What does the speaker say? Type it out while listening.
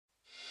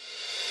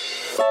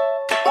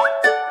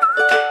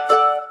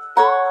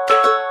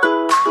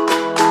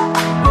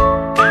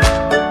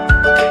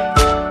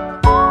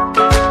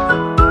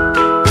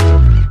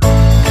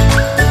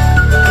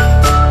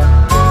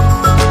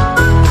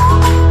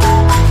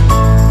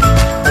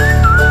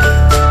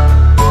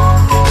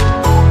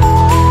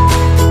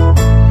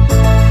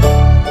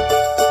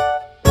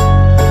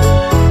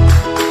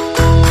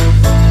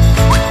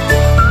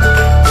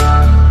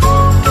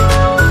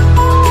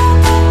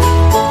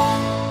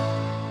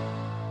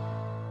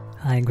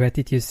Hi,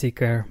 Gratitude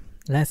Seeker.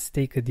 Let's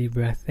take a deep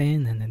breath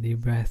in and a deep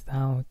breath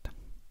out.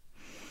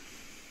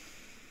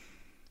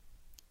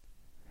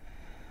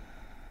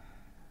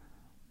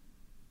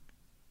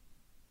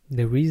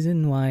 The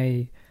reason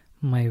why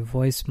my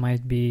voice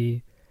might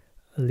be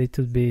a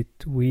little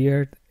bit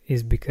weird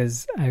is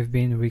because I've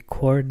been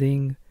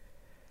recording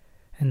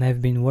and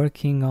I've been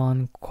working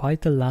on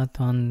quite a lot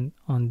on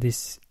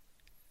this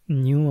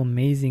new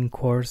amazing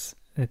course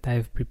that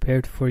I've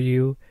prepared for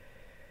you.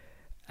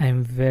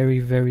 I'm very,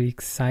 very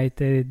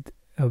excited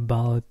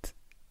about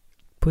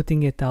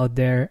putting it out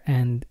there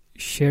and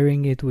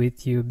sharing it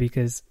with you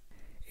because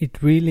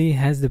it really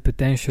has the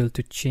potential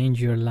to change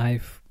your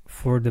life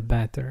for the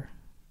better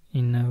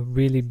in a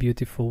really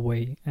beautiful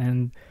way.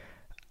 And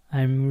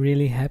I'm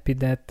really happy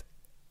that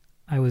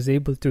I was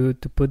able to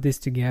put this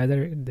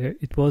together.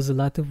 It was a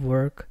lot of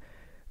work,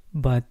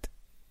 but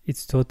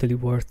it's totally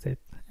worth it.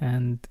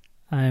 And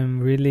I'm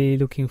really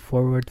looking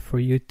forward for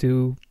you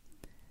to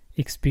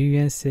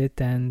experience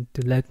it and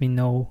to let me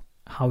know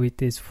how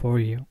it is for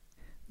you.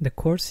 The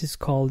course is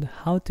called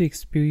How to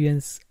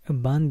Experience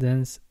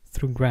Abundance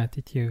Through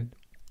Gratitude.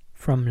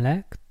 From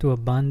lack to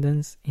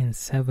abundance in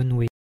 7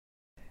 weeks.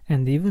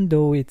 And even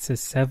though it's a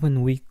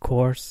 7-week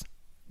course,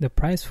 the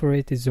price for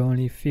it is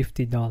only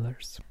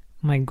 $50.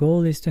 My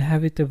goal is to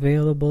have it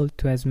available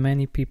to as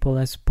many people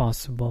as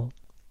possible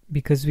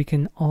because we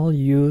can all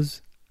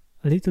use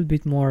a little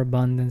bit more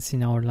abundance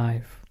in our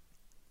life.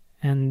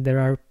 And there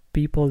are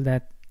people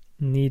that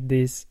need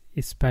this,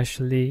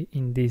 especially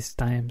in these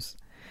times.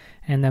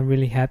 And I'm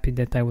really happy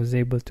that I was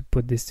able to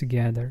put this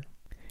together.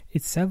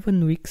 It's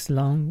 7 weeks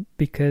long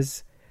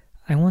because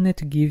I wanted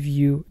to give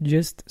you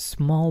just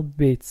small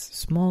bits,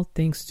 small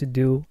things to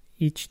do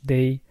each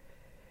day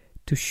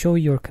to show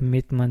your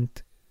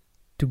commitment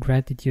to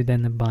gratitude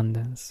and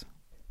abundance.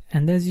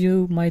 And as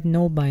you might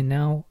know by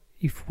now,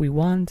 if we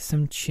want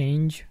some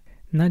change,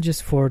 not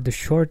just for the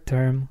short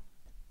term,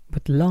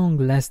 but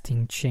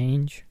long-lasting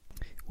change,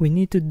 we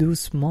need to do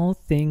small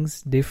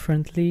things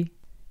differently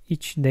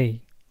each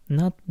day.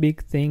 Not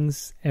big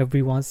things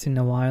every once in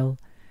a while,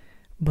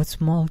 but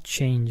small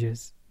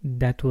changes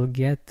that will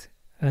get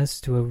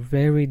us to a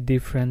very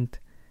different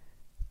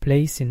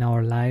place in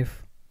our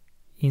life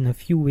in a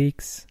few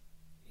weeks,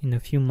 in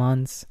a few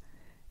months,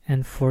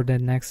 and for the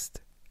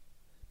next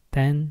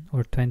 10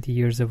 or 20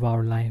 years of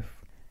our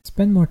life.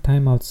 Spend more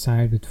time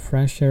outside with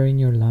fresh air in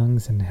your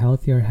lungs and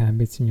healthier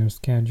habits in your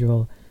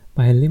schedule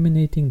by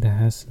eliminating the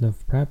hassle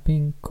of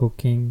prepping,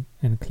 cooking,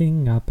 and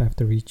cleaning up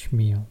after each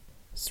meal.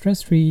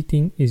 Stress-free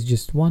eating is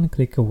just one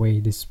click away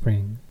this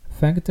spring.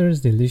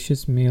 Factor's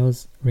delicious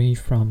meals range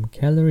from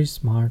Calorie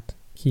Smart,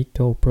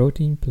 Keto,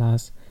 Protein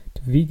Plus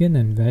to vegan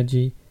and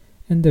veggie,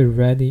 and they're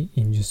ready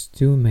in just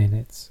 2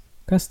 minutes.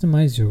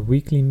 Customize your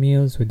weekly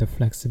meals with the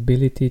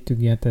flexibility to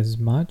get as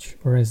much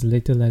or as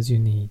little as you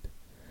need.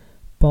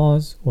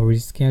 Pause or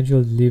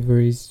reschedule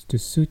deliveries to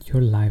suit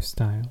your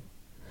lifestyle.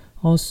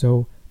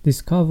 Also,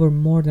 discover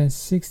more than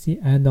 60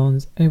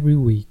 add-ons every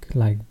week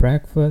like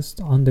breakfast,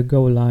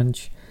 on-the-go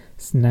lunch,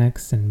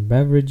 snacks and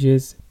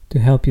beverages to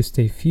help you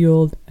stay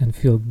fueled and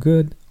feel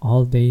good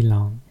all day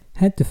long.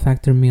 Head to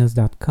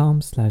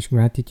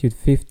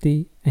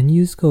factormeals.com/gratitude50 and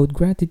use code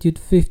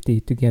gratitude50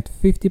 to get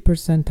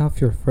 50% off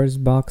your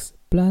first box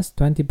plus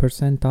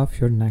 20% off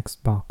your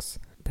next box.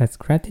 That's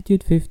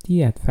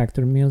gratitude50 at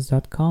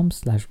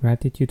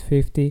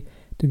factormeals.com/gratitude50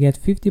 to get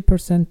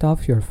 50%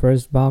 off your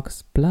first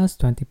box plus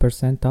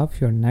 20% off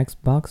your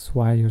next box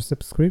while your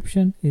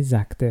subscription is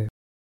active.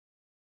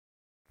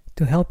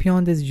 To help you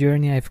on this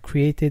journey, I've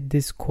created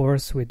this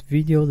course with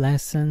video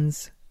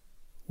lessons,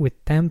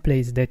 with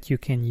templates that you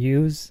can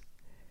use,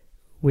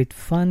 with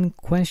fun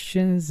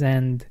questions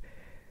and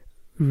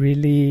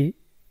really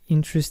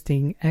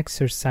interesting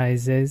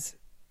exercises,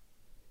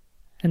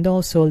 and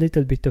also a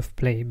little bit of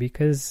play,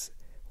 because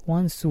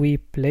once we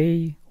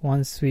play,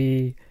 once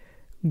we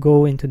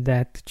go into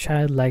that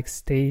childlike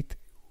state,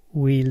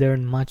 we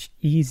learn much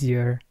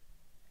easier,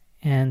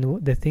 and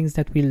the things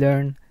that we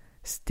learn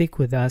stick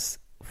with us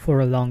for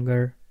a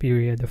longer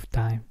period of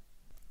time.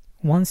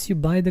 Once you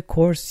buy the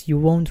course, you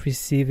won't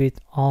receive it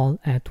all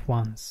at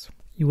once.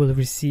 You will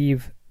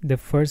receive the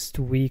first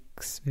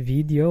week's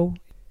video,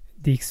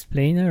 the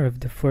explainer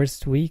of the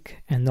first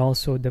week, and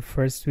also the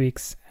first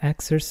week's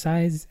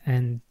exercise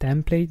and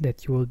template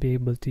that you will be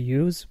able to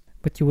use.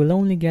 But you will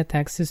only get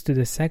access to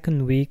the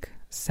second week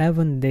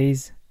 7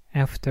 days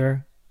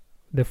after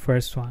the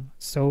first one.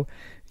 So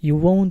you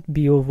won't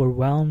be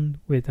overwhelmed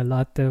with a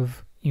lot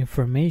of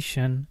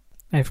information.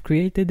 I've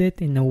created it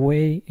in a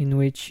way in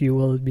which you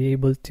will be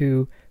able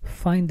to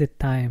find the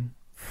time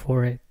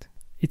for it.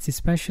 It's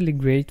especially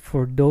great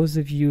for those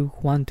of you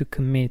who want to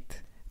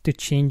commit to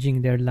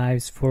changing their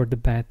lives for the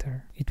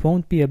better. It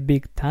won't be a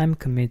big time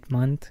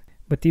commitment,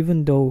 but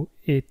even though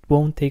it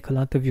won't take a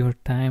lot of your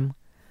time,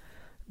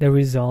 the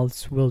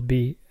results will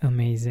be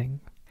amazing.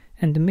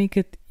 And to make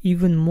it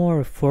even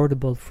more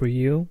affordable for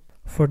you,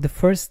 for the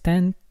first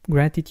 10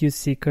 gratitude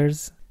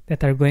seekers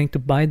that are going to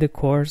buy the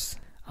course,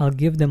 I'll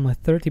give them a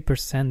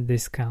 30%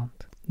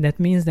 discount. That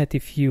means that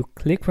if you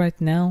click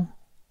right now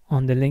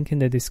on the link in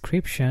the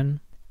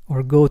description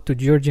or go to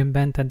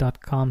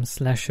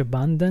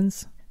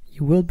georgianbenta.com/abundance,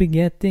 you will be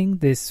getting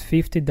this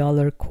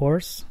 $50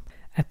 course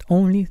at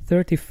only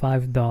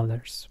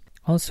 $35.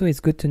 Also, it's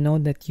good to know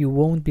that you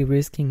won't be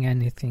risking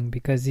anything,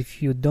 because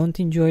if you don't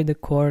enjoy the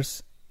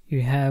course,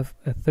 you have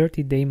a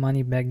 30-day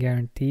money-back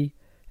guarantee,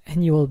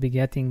 and you will be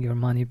getting your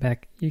money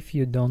back if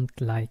you don't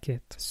like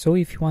it. So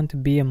if you want to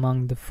be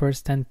among the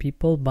first 10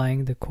 people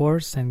buying the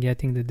course and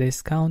getting the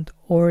discount,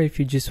 or if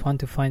you just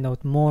want to find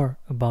out more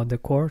about the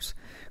course,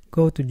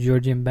 go to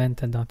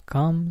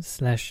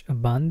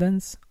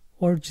georgianbenta.com/abundance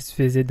or just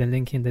visit the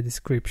link in the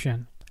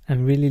description.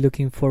 I'm really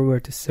looking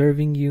forward to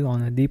serving you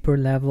on a deeper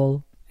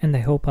level, and I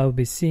hope I'll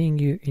be seeing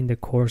you in the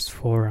course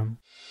forum.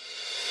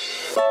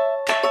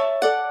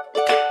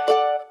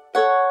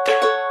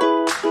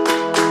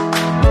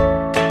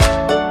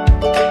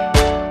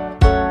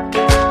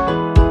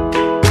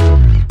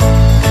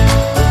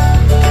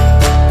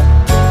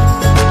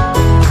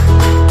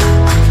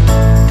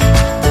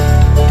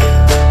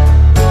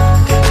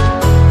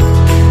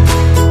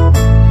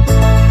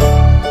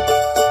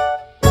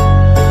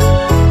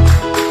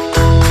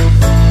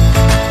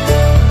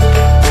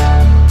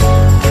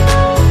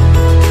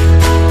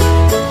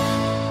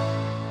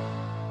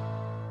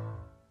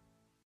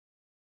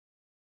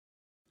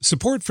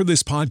 Support for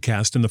this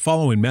podcast and the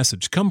following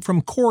message come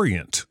from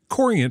Corient.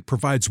 Corient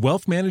provides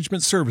wealth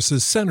management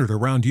services centered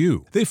around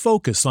you. They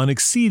focus on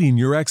exceeding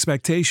your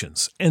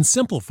expectations and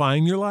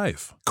simplifying your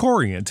life.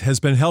 Corient has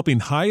been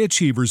helping high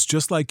achievers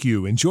just like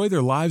you enjoy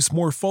their lives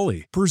more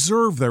fully,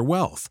 preserve their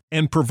wealth,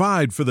 and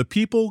provide for the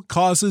people,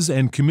 causes,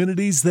 and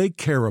communities they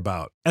care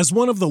about. As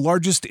one of the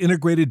largest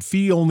integrated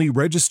fee-only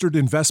registered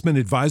investment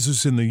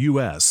advisors in the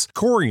U.S.,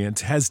 Corient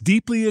has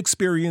deeply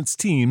experienced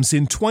teams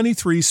in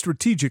 23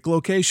 strategic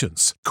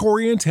locations.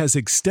 Corient has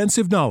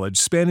extensive knowledge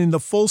spanning the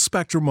full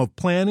spectrum of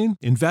planning,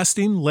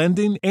 investing,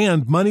 lending,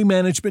 and money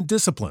management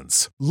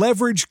disciplines.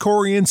 Leverage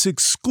Corient's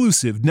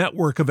exclusive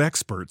network of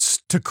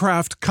experts to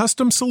craft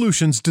custom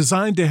solutions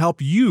designed to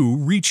help you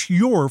reach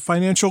your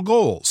financial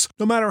goals,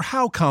 no matter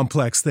how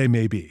complex they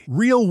may be.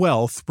 Real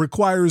wealth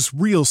requires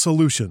real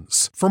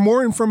solutions. For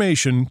more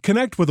information,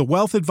 connect with a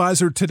wealth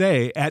advisor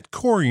today at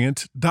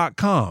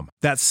Corient.com.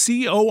 That's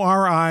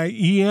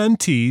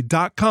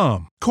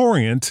Corient.com.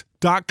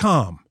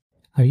 Corient.com.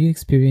 Are you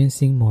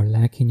experiencing more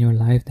lack in your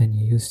life than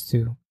you used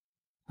to?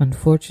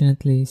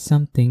 Unfortunately,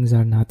 some things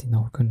are not in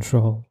our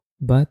control,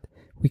 but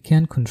we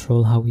can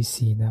control how we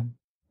see them.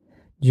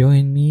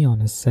 Join me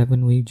on a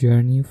 7-week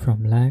journey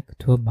from lack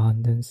to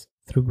abundance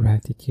through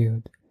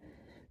gratitude.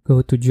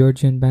 Go to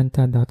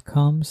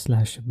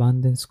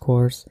georgianbenta.com/abundance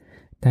course.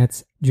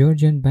 That's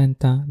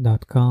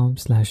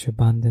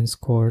georgianbenta.com/abundance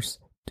course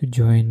to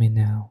join me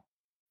now.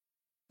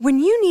 When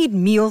you need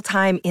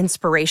mealtime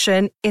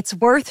inspiration, it's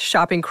worth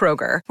shopping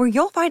Kroger, where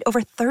you'll find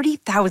over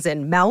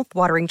 30,000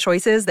 mouth-watering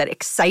choices that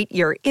excite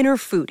your inner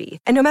foodie.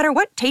 And no matter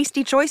what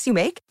tasty choice you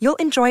make, you'll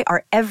enjoy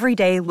our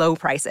everyday low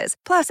prices,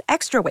 plus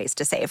extra ways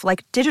to save,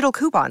 like digital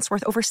coupons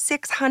worth over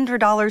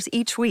 $600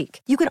 each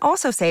week. You can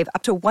also save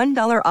up to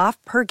 $1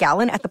 off per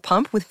gallon at the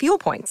pump with fuel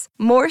points.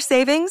 More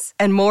savings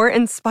and more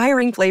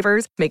inspiring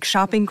flavors make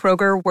shopping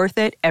Kroger worth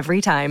it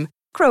every time.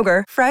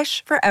 Kroger,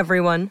 fresh for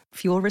everyone.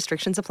 Fuel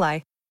restrictions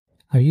apply.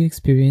 Are you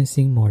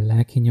experiencing more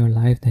lack in your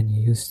life than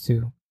you used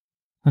to?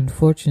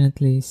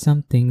 Unfortunately,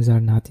 some things are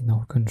not in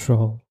our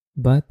control,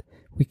 but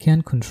we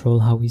can control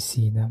how we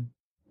see them.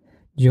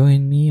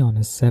 Join me on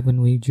a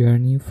 7-week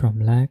journey from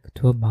lack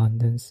to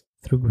abundance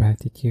through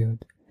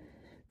gratitude.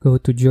 Go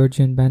to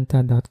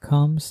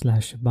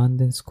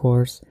georgianbenta.com/abundance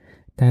course.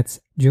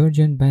 That's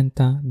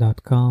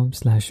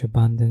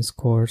georgianbenta.com/abundance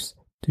course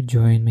to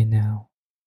join me now.